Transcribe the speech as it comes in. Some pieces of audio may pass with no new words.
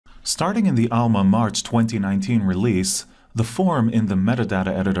Starting in the Alma March 2019 release, the form in the Metadata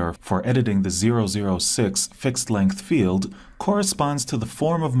Editor for editing the 006 fixed-length field corresponds to the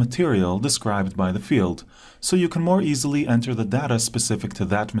form of material described by the field, so you can more easily enter the data specific to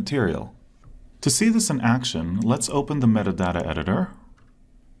that material. To see this in action, let's open the Metadata Editor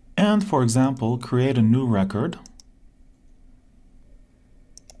and, for example, create a new record,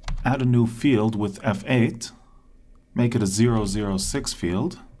 add a new field with F8, make it a 006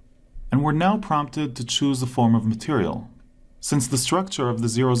 field, and we're now prompted to choose the form of material, since the structure of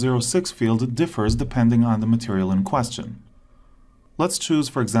the 006 field differs depending on the material in question. Let's choose,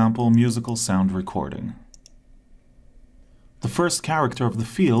 for example, musical sound recording. The first character of the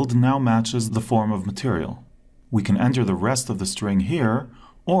field now matches the form of material. We can enter the rest of the string here,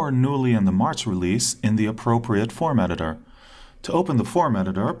 or newly in the March release in the appropriate form editor. To open the form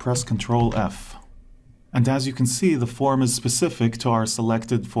editor, press Ctrl F. And as you can see, the form is specific to our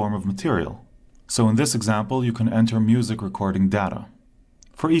selected form of material. So in this example, you can enter music recording data.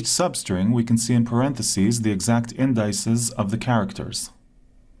 For each substring, we can see in parentheses the exact indices of the characters.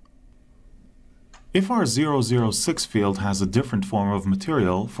 If our 006 field has a different form of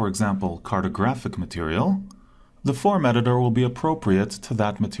material, for example, cartographic material, the form editor will be appropriate to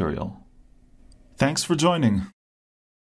that material. Thanks for joining.